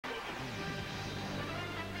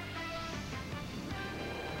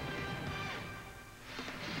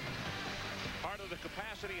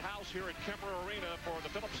City House here at Kemper Arena for the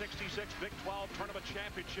Phillips 66 Big 12 Tournament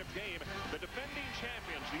Championship game. The defending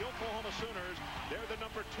champions, the Oklahoma Sooners, they're the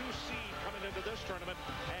 #2 seed coming into this tournament,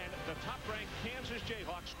 and the top-ranked Kansas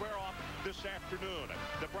Jayhawks square off this afternoon.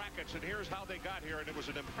 The brackets, and here's how they got here, and it was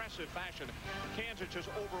an impressive fashion. Kansas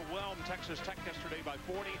just overwhelmed Texas Tech yesterday by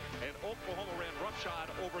 40, and Oklahoma ran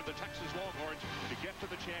roughshod over the Texas Longhorns to get to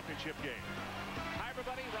the championship game. Hi,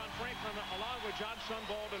 everybody. Ron Franklin along with John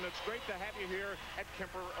Sunvold, and it's great to have you here at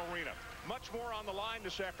Kemper Arena. Much more on the line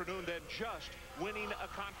this afternoon than just winning a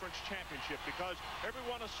conference championship, because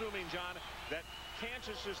everyone assuming, John, that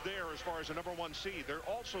Kansas is there as far as a #1 seed. There are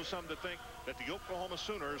also some that think that the Oklahoma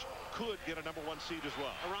Sooners could get a #1 seed as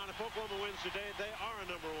well. Ron, if Oklahoma wins today, they are a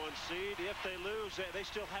 #1 seed. If they lose, they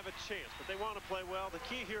still have a chance, but they want to play well. The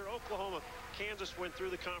key here, Oklahoma, Kansas went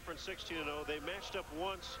through the conference 16-0. They matched up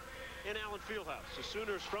once in Allen Fieldhouse. The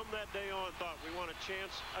Sooners from that day on thought we want a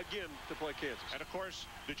chance again to play Kansas. And of course,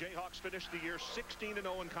 the Jayhawks finished the year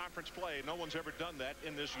 16-0 in conference play. No one's ever done that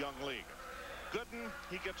in this young league. Gooden,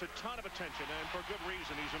 he gets a ton of attention, and for good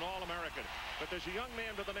reason. He's an All-American. But there's a young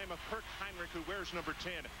man by the name of Kirk Heinrich who wears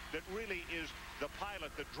 #10 that really is the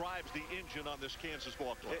pilot that drives the engine on this Kansas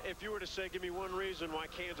ball club. If you were to say, give me one reason why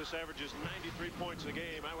Kansas averages 93 points a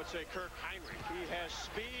game, I would say Kirk Heinrich. He has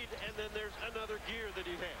speed, and then there's another gear that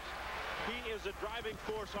he has. He is a driving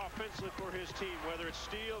force offensively for his team, whether it's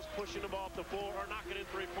steals, pushing the ball up the floor, or knocking in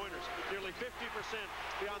three-pointers. Nearly 50%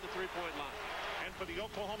 beyond the three-point line. And for the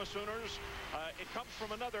Oklahoma Sooners, it comes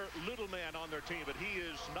from another little man on their team, but he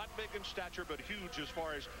is not big in stature, but huge as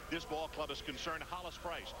far as this ball club is concerned. Hollis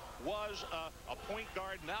Price was a point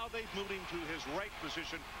guard. Now they've moved him to his right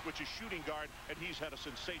position, which is shooting guard, and he's had a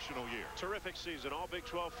sensational year. Terrific season. All Big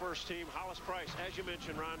 12 first team. Hollis Price, as you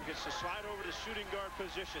mentioned, Ron, gets to slide over to shooting guard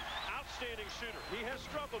position. Outstanding shooter. He has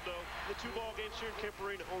struggled, though, the 2 ball games here in Kemper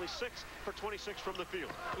Arena. Only 6 for 26 from the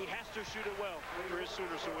field. He has to shoot it well for his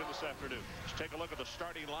Sooners to win this afternoon. Let's take a look at the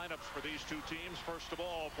starting lineups for these two teams. First of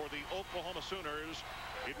all, for the Oklahoma Sooners,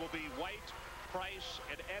 it will be White, Price,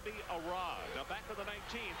 and Ebby Arad. Now, back in the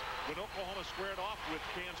 19th, when Oklahoma squared off with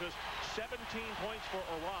Kansas, 17 points for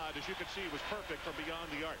Arad, as you can see, was perfect from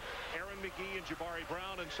beyond the arc. Aaron McGee and Jabari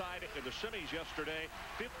Brown inside in the semis yesterday.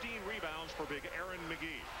 15 rebounds for big Aaron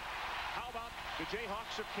McGee. How about the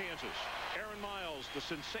Jayhawks of Kansas? Aaron Miles, the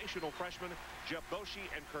sensational freshman, Jeff Boschee,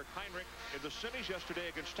 and Kirk Heinrich in the semis yesterday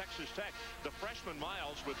against Texas Tech. The freshman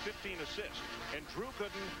Miles with 15 assists. And Drew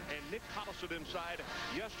Gooden and Nick Collison inside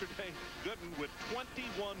yesterday. Gooden with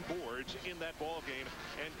 21 boards in that ball game.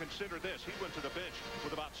 And consider this, he went to the bench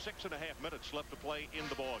with about 6.5 minutes left to play in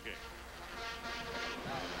the ball game.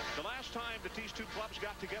 The last time that these two clubs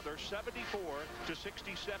got together,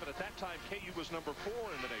 74-67. At that time, KU was #4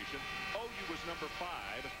 in the nation. OU was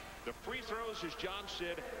 #5. The free throws, as John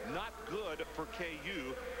said, not good for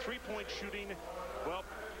KU. Three-point shooting, well,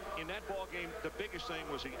 in that ball game, the biggest thing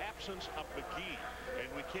was the absence of McGee.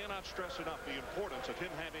 And we cannot stress enough the importance of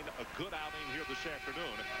him having a good outing here this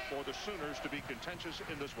afternoon for the Sooners to be contentious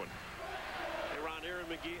in this one. Aaron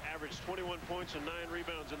McGee averaged 21 points and 9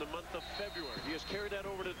 rebounds in the month of February. He has carried that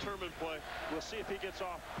over to tournament play. We'll see if he gets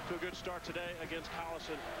off to a good start today against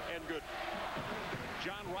Collison and Good.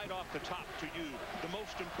 John, right off the top to you, the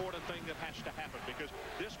most important thing that has to happen, because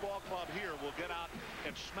this ball club here will get out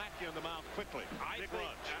and smack you in the mouth quickly. I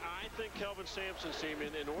think Kelvin Sampson's team,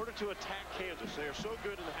 in order to attack Kansas, they are so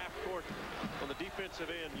good in the half court on the defensive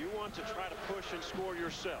end. You want to try to push and score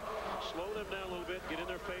yourself. Slow them down a little bit, get in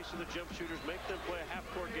their face of the jump shooters, make them play a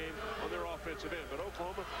half-court game on their offensive end. But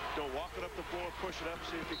Oklahoma, don't walk it up the floor, push it up,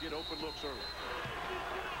 see if you get open looks early.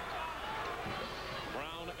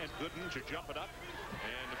 Brown and Gooden to jump it up,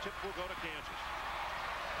 and the tip will go to Kansas.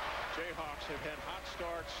 Jayhawks have had hot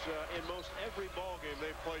starts in most every ball game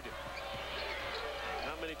they've played in.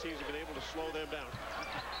 Not many teams have been able to slow them down.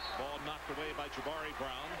 Ball knocked away by Jabari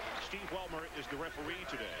Brown. Steve Welmer is the referee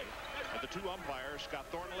today. And the two umpires, Scott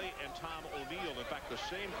Thornley and Tom O'Neill, in fact, the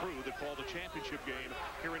same crew that called the championship game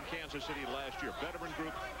here in Kansas City last year. Veteran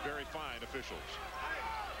group, very fine officials.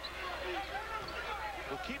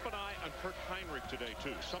 We'll keep an eye on Kirk Heinrich today,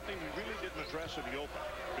 too. Something we really didn't address in the open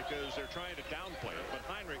because they're trying to downplay it. But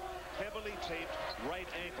Heinrich, heavily taped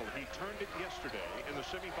right ankle. He turned it yesterday in the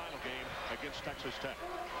semifinal game against Texas Tech.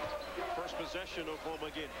 First possession,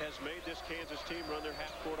 Oklahoma again has made this Kansas team run their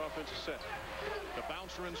half-court offensive set. The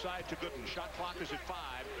bouncer inside to Gooden. Shot clock is at 5.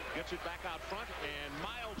 Gets it back out front, and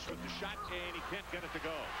Miles with the shot, and he can't get it to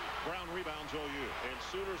go. Brown rebounds OU. And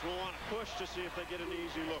Sooners will want to push to see if they get an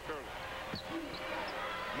easy look early.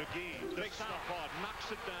 McGee, the southpaw, knocks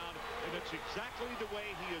it down, and And it's exactly the way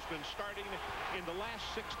he has been starting in the last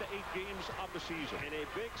 6 to 8 games of the season. And a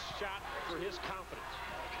big shot for his confidence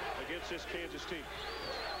against this Kansas team.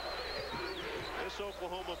 This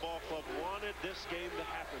Oklahoma ball club wanted this game to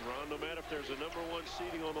happen, Ron, no matter if there's a #1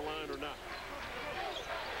 seeding on the line or not.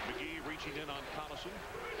 McGee reaching in on Collison.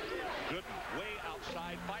 Good, way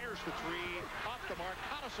outside, fires the three, off the mark.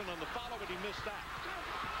 Collison on the follow, but he missed that.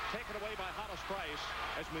 Taken away by Hollis Price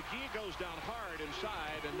as McGee goes down hard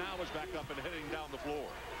inside and now is back up and heading down the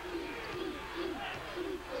floor.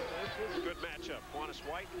 Good matchup. Juanis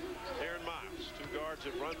White, Aaron Miles, 2 guards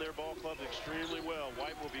that run their ball clubs extremely well.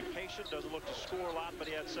 White will be patient, doesn't look to score a lot, but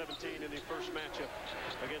he had 17 in the first matchup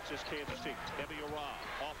against this Kansas team. Abby Arad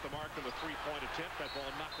off the mark in the three-point attempt. That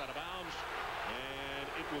ball knocked out of bounds, and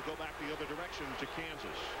it will go back the other direction to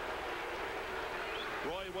Kansas.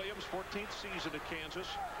 Roy Williams, 14th season at Kansas,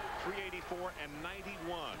 384 and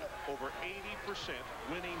 91, over 80%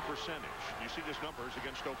 winning percentage. You see his numbers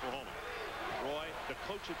against Oklahoma. Roy, the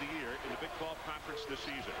coach of the year in the Big 12 Conference this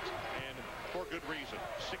season, and for good reason.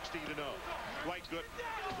 60-0. White good,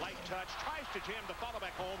 light touch, tries to jam the follow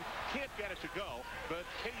back home, can't get it to go, but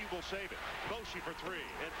KU will save it. Boshi for 3.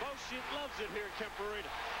 And Boshi loves it here at Kemper Arena.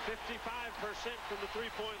 55% from the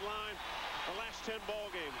three-point line the last 10 ball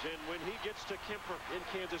games, and when he gets to Kemper in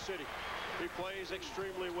Kansas City, he plays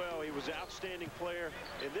extremely well. He was an outstanding player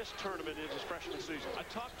in this tournament in his freshman season. I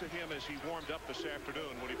talked to him as he warmed up this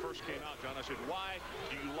afternoon when he first came out, John. I said, why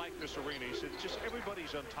do you like this arena? He said, just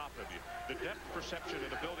everybody's on top of you. The depth perception in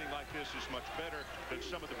a building like this is much better than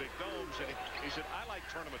some of the big domes. And he said, I like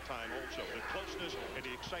tournament time also, the closeness and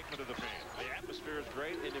the excitement of the fans. The atmosphere is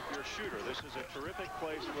great, and if you're a shooter, this is a terrific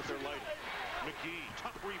place with their lighting. McGee,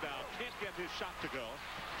 tough rebound, can't get his shot to go.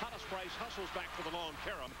 Hollis Price hustles back for the long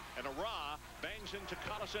Karam, and Arad bangs into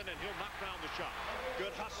Collison, and he'll knock down the shot.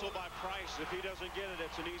 Good hustle by Price. If he doesn't get it,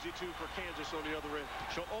 it's an easy 2 for Kansas on the other end.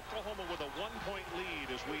 So Oklahoma with a 1-point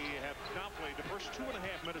lead as we have now played the first 2.5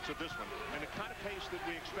 minutes of this one, and the kind of pace that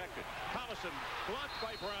we expected. Collison blocked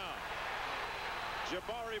by Brown.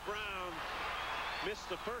 Jabari Brown missed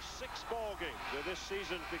the first 6 ball games of this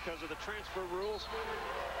season because of the transfer rules.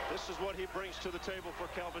 This is what he brings to the table for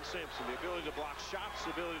Kelvin Sampson. The ability to block shots,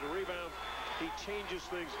 the ability to rebound. He changes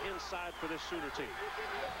things inside for this Sooner team.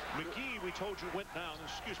 McGee, we told you, went down,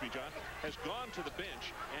 excuse me, John, has gone to the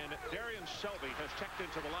bench, and Darian Selvey has checked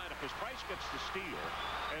into the lineup as Price gets the steal,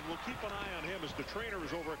 and we'll keep an eye on him as the trainer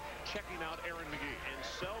is over checking out Aaron McGee. And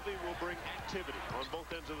Selvey will bring activity on both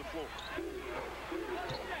ends of the floor.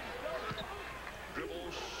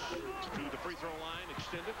 Dribbles to the free throw line,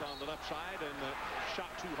 extended on the left side, and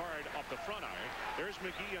shot too hard off the front iron. There's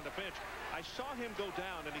McGee on the bench. I saw him go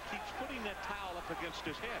down, and he keeps putting that towel up against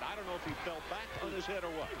his head. I don't know if he fell back on his head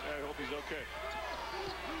or what. I hope he's okay.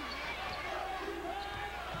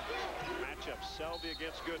 Matchup, Selvey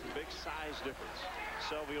against Gooden. Big size difference.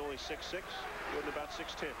 Selvey only 6'6", Gooden about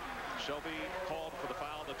 6'10". Selvey called for the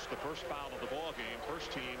foul. That's the first foul of the ball game.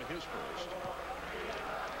 First team, his first.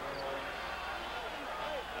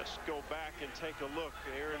 Let's go back and take a look.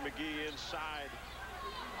 Aaron McGee inside.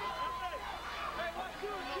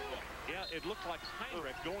 Yeah, it looked like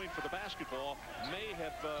Heinrich going for the basketball may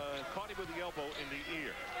have caught him with the elbow in the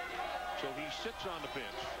ear. So he sits on the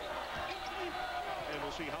bench. And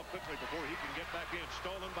we'll see how quickly before he can get back in.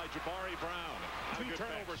 Stolen by Jabari Brown. 2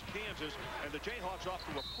 turnovers, Kansas. And the Jayhawks off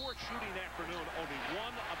to a poor shooting afternoon. Only 1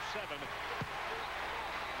 of 7.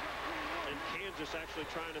 And Kansas actually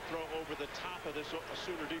trying to throw over the top of this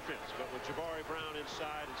Sooner defense. But with Jabari Brown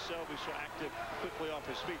inside and Selvey so active quickly off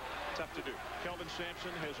his feet, tough to do. Kelvin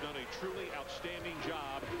Sampson has done a truly outstanding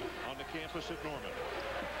job on the campus at Norman.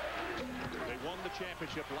 They won the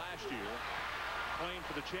championship last year. Playing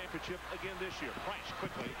for the championship again this year. Price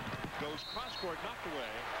quickly goes cross-court, knocked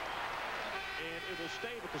away. And it will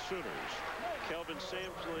stay with the Sooners. Kelvin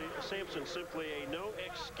Sampson simply a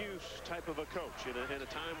no-excuse type of a coach. In a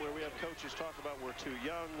time where we have coaches talk about we're too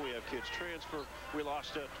young, we have kids transfer, we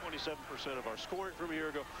lost 27% of our scoring from a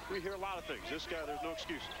year ago. We hear a lot of things. This guy, there's no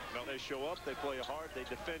excuses. No, they show up, they play hard, they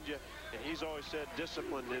defend you, and he's always said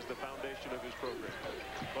discipline is the foundation of his program.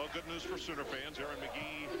 Well, good news for Sooner fans. Aaron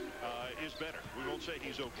McGee is better. We won't say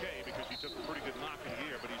he's okay because he took a pretty good knock in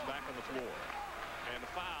the air, but he's back on the floor. And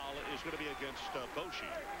the foul is going to be against Boshi.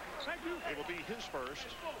 It will be his first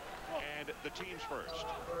and the team's first.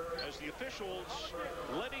 As the officials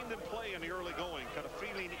letting them play in the early going, kind of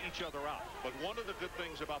feeling each other out. But one of the good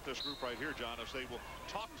things about this group right here, John, is they will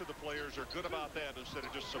talk to the players. They're good about that instead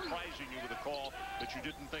of just surprising you with a call that you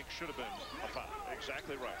didn't think should have been a foul.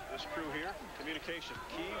 Exactly right. This crew here, communication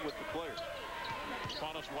key with the players.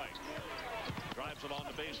 Faunus White drives along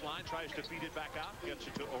the baseline, tries to feed it back out, gets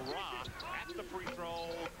it to Ora at the free throw,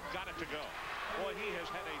 got it to go. Boy, he has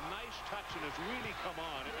had a nice touch and has really come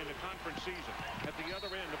on in the conference season. At the other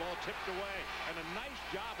end, the ball tipped away, and a nice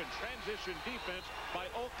job in transition defense by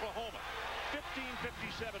Oklahoma.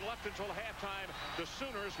 15:57 left until halftime. The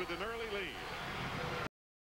Sooners with an early lead.